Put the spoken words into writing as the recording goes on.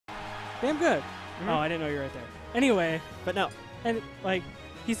damn good. Oh, I didn't know you were right there. Anyway, But no. and like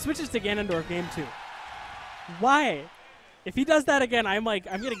he switches to Ganondorf game 2. Why? If he does that again, I'm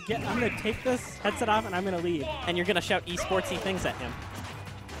gonna take this headset off and I'm gonna leave. And you're going to shout esportsy things at him.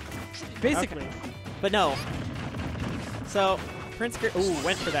 Basically. Okay. But no. So, PrinceKirby, ooh,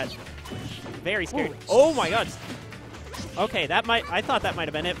 went for that. Very scary. Oh my god. Okay, I thought that might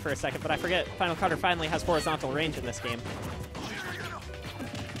have been it for a second, but I forget Final Cutter finally has horizontal range in this game.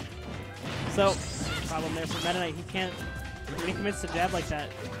 So, Problem there for Meta Knight. He can't, when he commits to jab like that.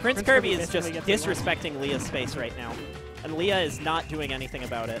 PrinceKirby is just disrespecting Lyea's space right now. And Lyea is not doing anything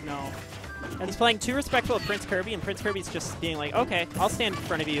about it. No. And he's playing too respectful of PrinceKirby, and PrinceKirby's just being like, okay, I'll stand in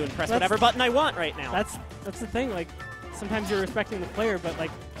front of you and press whatever button I want right now. That's the thing, like, sometimes you're respecting the player, but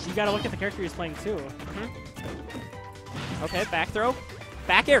like, you gotta look at the character he's playing too. Okay, back throw.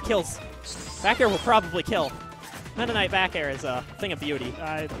 Back air kills. Back air will probably kill. Meta Knight back air is a thing of beauty.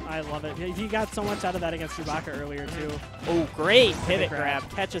 I love it. He got so much out of that against Chewbacca earlier too. Oh, great pivot grab.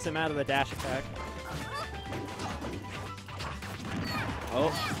 Catches him out of the dash attack.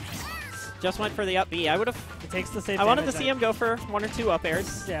 Oh. Just went for the up B. I would have. It takes the safe. I wanted to see him go for 1 or 2 up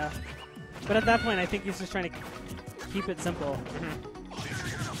airs. Yeah. But at that point, I think he's just trying to keep it simple.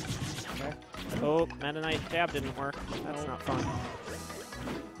 Okay. Oh, Meta Knight jab didn't work. That's not fun.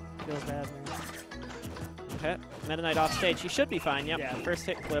 Feels bad, man. Okay. Meta Knight off stage. He should be fine. Yep. Yeah. First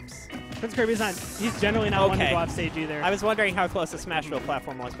hit clips. PrinceKirby's not. He's generally not one to go off stage either. I was wondering how close the Smash WiiU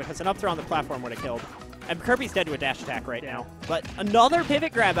platform was because an up throw on the platform would have killed. And Kirby's dead to a dash attack right now. But another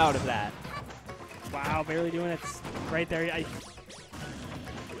pivot grab out of that. Wow, barely doing it right there.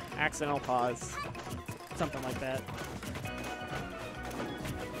 Accidental pause. Something like that.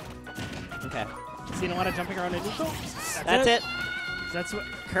 Okay. Seen a lot of jumping around in neutral. That's it. That's what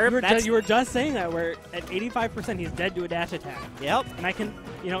Kirby. You were just saying that. Where at 85% he's dead to a dash attack. Yep. And I can,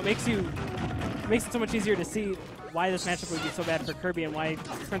 it makes it so much easier to see why this matchup would be so bad for Kirby and why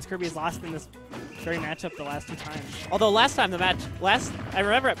PrinceKirby has lost in this very matchup the last 2 times. Although last time I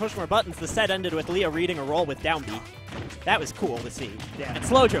remember at Push More Buttons, the set ended with Lyea reading a roll with down B. That was cool to see. Yeah. And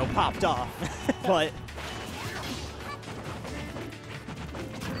Slojo popped off. But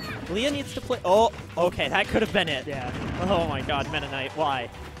Lyea needs to play. Oh, okay, that could have been it. Yeah. Oh my god, Meta Knight, why?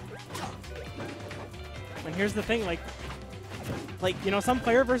 And here's the thing, like some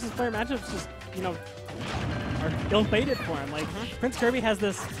player versus player matchups just, are ill-fated for him. Like, PrinceKirby has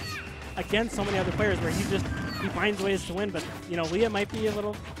this against so many other players where he finds ways to win, but, Lyea might be a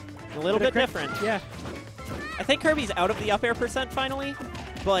little bit different. Yeah. I think Kirby's out of the up air percent finally,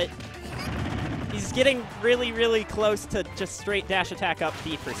 but he's getting really, really close to just straight dash attack up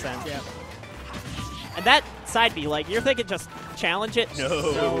B percent. Yeah. And that side B, like, you're thinking just challenge it? No,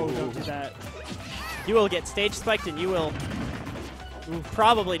 don't do that. You will get stage spiked and you will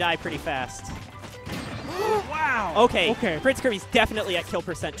probably die pretty fast. Wow. Okay. PrinceKirby's definitely at kill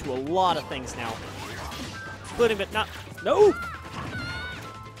percent to a lot of things now. Including, but not. No!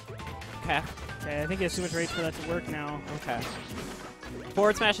 Okay. Okay, I think he has too much rage for that to work now. Okay.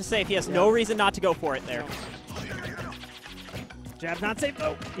 Forward smash is safe. He has no reason not to go for it there. Jab's not safe,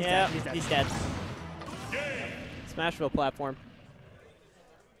 though. He's dead. Smash WiiU platform.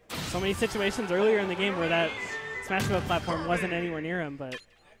 So many situations earlier in the game where that Smash WiiU platform wasn't anywhere near him, but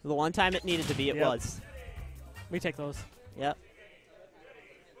the one time it needed to be, it was. We take those. Yep.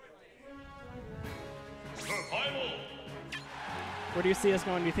 Where do you see us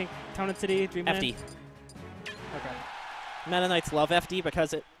going? Do you think Town and City, Dreamland? FD. Okay. Meta Knights love FD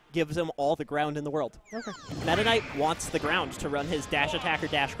because it gives him all the ground in the world. Okay. Meta Knight wants the ground to run his dash attack or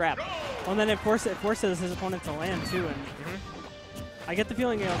dash grab. Well, and then it forces his opponent to land, too. And I get the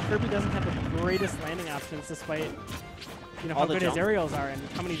feeling, Kirby doesn't have the greatest landing options despite, how good his aerials are and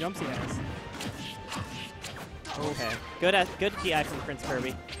how many jumps he has. Okay. Good PI from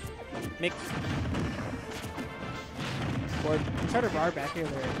PrinceKirby. Try to bar back here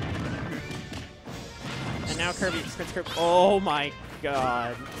there. And now PrinceKirby. Oh my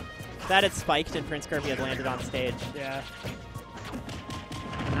god. That had spiked and PrinceKirby had landed on stage. Yeah.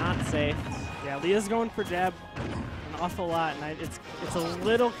 Not safe. Yeah, Leah's going for jab an awful lot, and it's a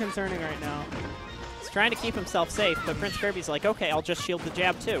little concerning right now. He's trying to keep himself safe, but PrinceKirby's like, okay, I'll just shield the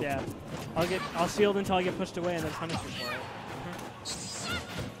jab too. Yeah. I'll shield until I get pushed away and then punish you for it.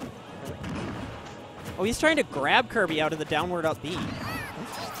 Oh, he's trying to grab Kirby out of the downward up B.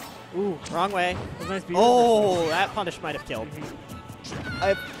 Ooh. Wrong way. Nice oh, that punish might have killed. I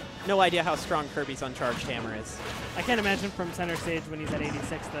have no idea how strong Kirby's uncharged hammer is. I can't imagine from center stage when he's at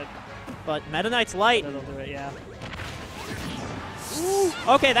 86 that... But Meta Knight's light. That'll do it, yeah. Ooh.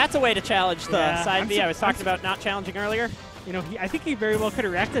 Okay, that's a way to challenge the side B I was talking about not challenging earlier. You know, I think he very well could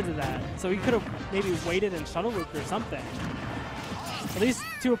have reacted to that. So he could have maybe waited and shuttle looped or something. At least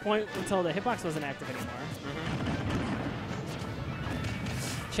to a point until the hitbox wasn't active anymore.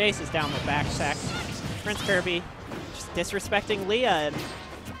 Chase is down with backstack. PrinceKirby just disrespecting Lyea, and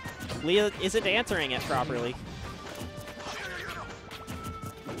Lyea isn't answering it properly.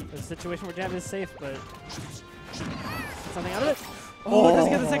 There's a situation where jab is safe, but something out of it. Oh,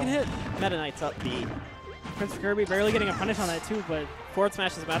 doesn't get the second hit. Meta Knight's up B. PrinceKirby barely getting a punish on that too, but Forward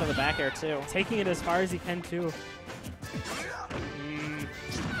smashes him out of the back air too. taking it as far as he can too.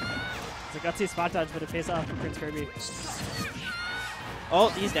 It's a gutsy spot dodge, but it pays off for PrinceKirby. Oh,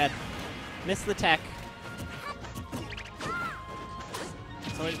 he's dead. Missed the tech.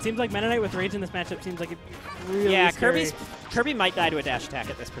 So it seems like Meta Knight with Rage in this matchup seems like it really scary. Kirby might die to a dash attack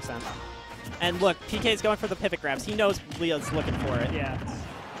at this percent. And look, PK's going for the pivot grabs. He knows Leah's looking for it. Yeah.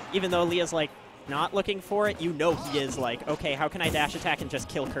 Even though Leah's like not looking for it, you know he is like, okay, how can I dash attack and just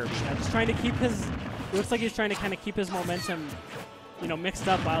kill Kirby? Yeah, just trying to keep his. It looks like he's trying to kind of keep his momentum, you know, mixed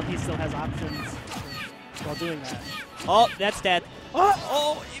up while he still has options while doing that. Oh, that's dead.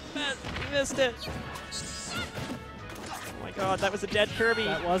 Oh, he missed it. Oh my god, that was a dead Kirby.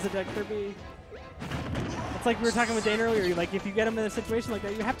 That was a dead Kirby. It's like we were talking with Dane earlier. Like, if you get him in a situation like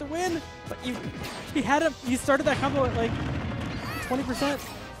that, you have to win. But he had him. You started that combo at like 20%.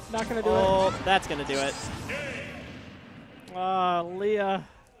 Not gonna do it. Oh, that's gonna do it. Lyea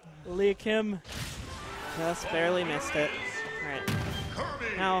Kim. Just barely missed it. All right.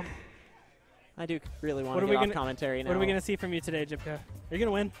 Now, I do really want to get off commentary now. What are we gonna see from you today, Jipka? Are you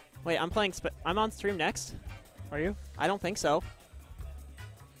gonna win? Wait, I'm playing. I'm on stream next. Are you? I don't think so.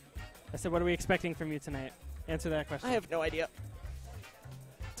 I said, what are we expecting from you tonight? Answer that question. I have no idea.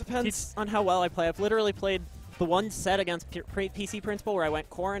 Depends on how well I play. I've literally played the one set against PC Principal where I went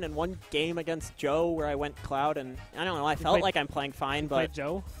Corrin, and one game against Joe where I went Cloud, and I don't know. I felt like I'm playing fine, but played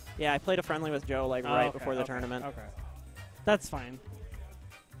Joe? Yeah, I played a friendly with Joe like right before the tournament. Okay, that's fine.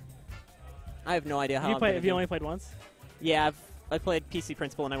 I have no idea how. Have you only played once? Yeah, I played PC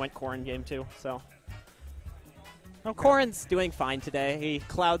Principal and I went Corrin game too. So. Okay. Corrin's doing fine today.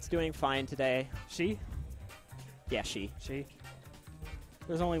 Cloud's doing fine today. She? Yeah, she.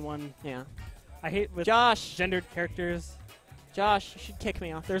 There's only one. Yeah. I hate with Jaaahsh. gendered characters. Jaaahsh, you should kick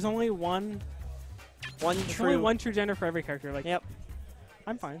me off. There's only one true gender for every character. Like, yep.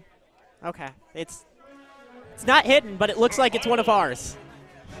 I'm fine. Okay. It's not hidden, but it looks like it's one of ours.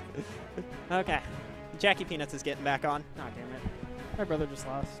 Okay. Jackie Peanuts is getting back on. Oh, damn it. My brother just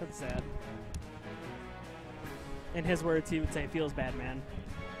lost. That's sad. In his words, he would say, feels bad, man.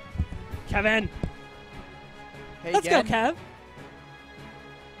 Kevin! Hey, Let's go, Kev!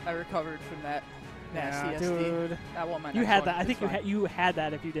 I recovered from that nasty SD. Dude. That one, You had that. I think you had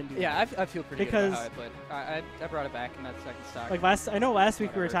that if you didn't do that. Yeah, I feel pretty good about how I played. I brought it back in that second stock. Like I know last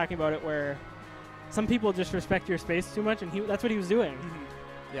week we were talking about it where some people just respect your space too much, and that's what he was doing.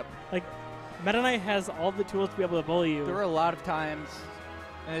 Mm-hmm. Yep. Like, Meta Knight has all the tools to be able to bully you. There were a lot of times,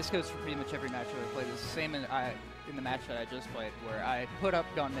 and this goes for pretty much every match I played. It's the same in the match that I just played, where I put up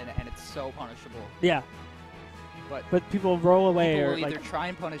gunman and it's so punishable. Yeah. But people roll away, people or will either like try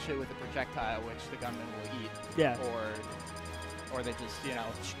and punish it with a projectile, which the gunman will eat. Yeah. Or they just sit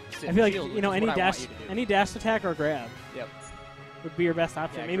I feel like shield, any dash attack or grab. Yep. Would be your best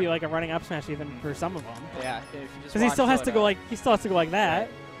option. Yeah, maybe like a running up smash even for some of them. Yeah. Because he still has to go like that. Right.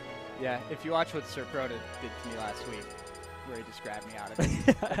 Yeah. If you watch what Sir Pro did to me last week, where he just grabbed me out of it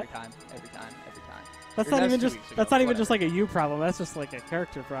every time. That's not even just like a you problem. That's just like a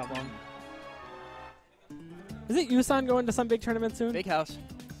character problem. Is it Yusan going to some big tournament soon? Big House.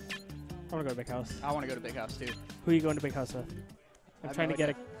 I want to go to Big House. I want to go to Big House too. Who are you going to Big House with? I'm trying to get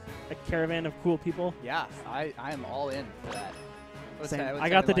a caravan of cool people. Yeah, I am all in for that. Same. I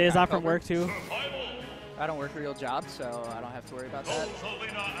got the days off from work too. I don't work a real job, so I don't have to worry about that.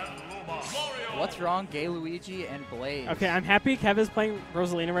 What's wrong, Gay Luigi and Blaze? Okay, I'm happy Kev is playing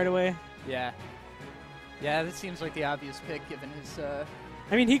Rosalina right away. Yeah. Yeah, this seems like the obvious pick given his I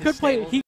mean, he could play.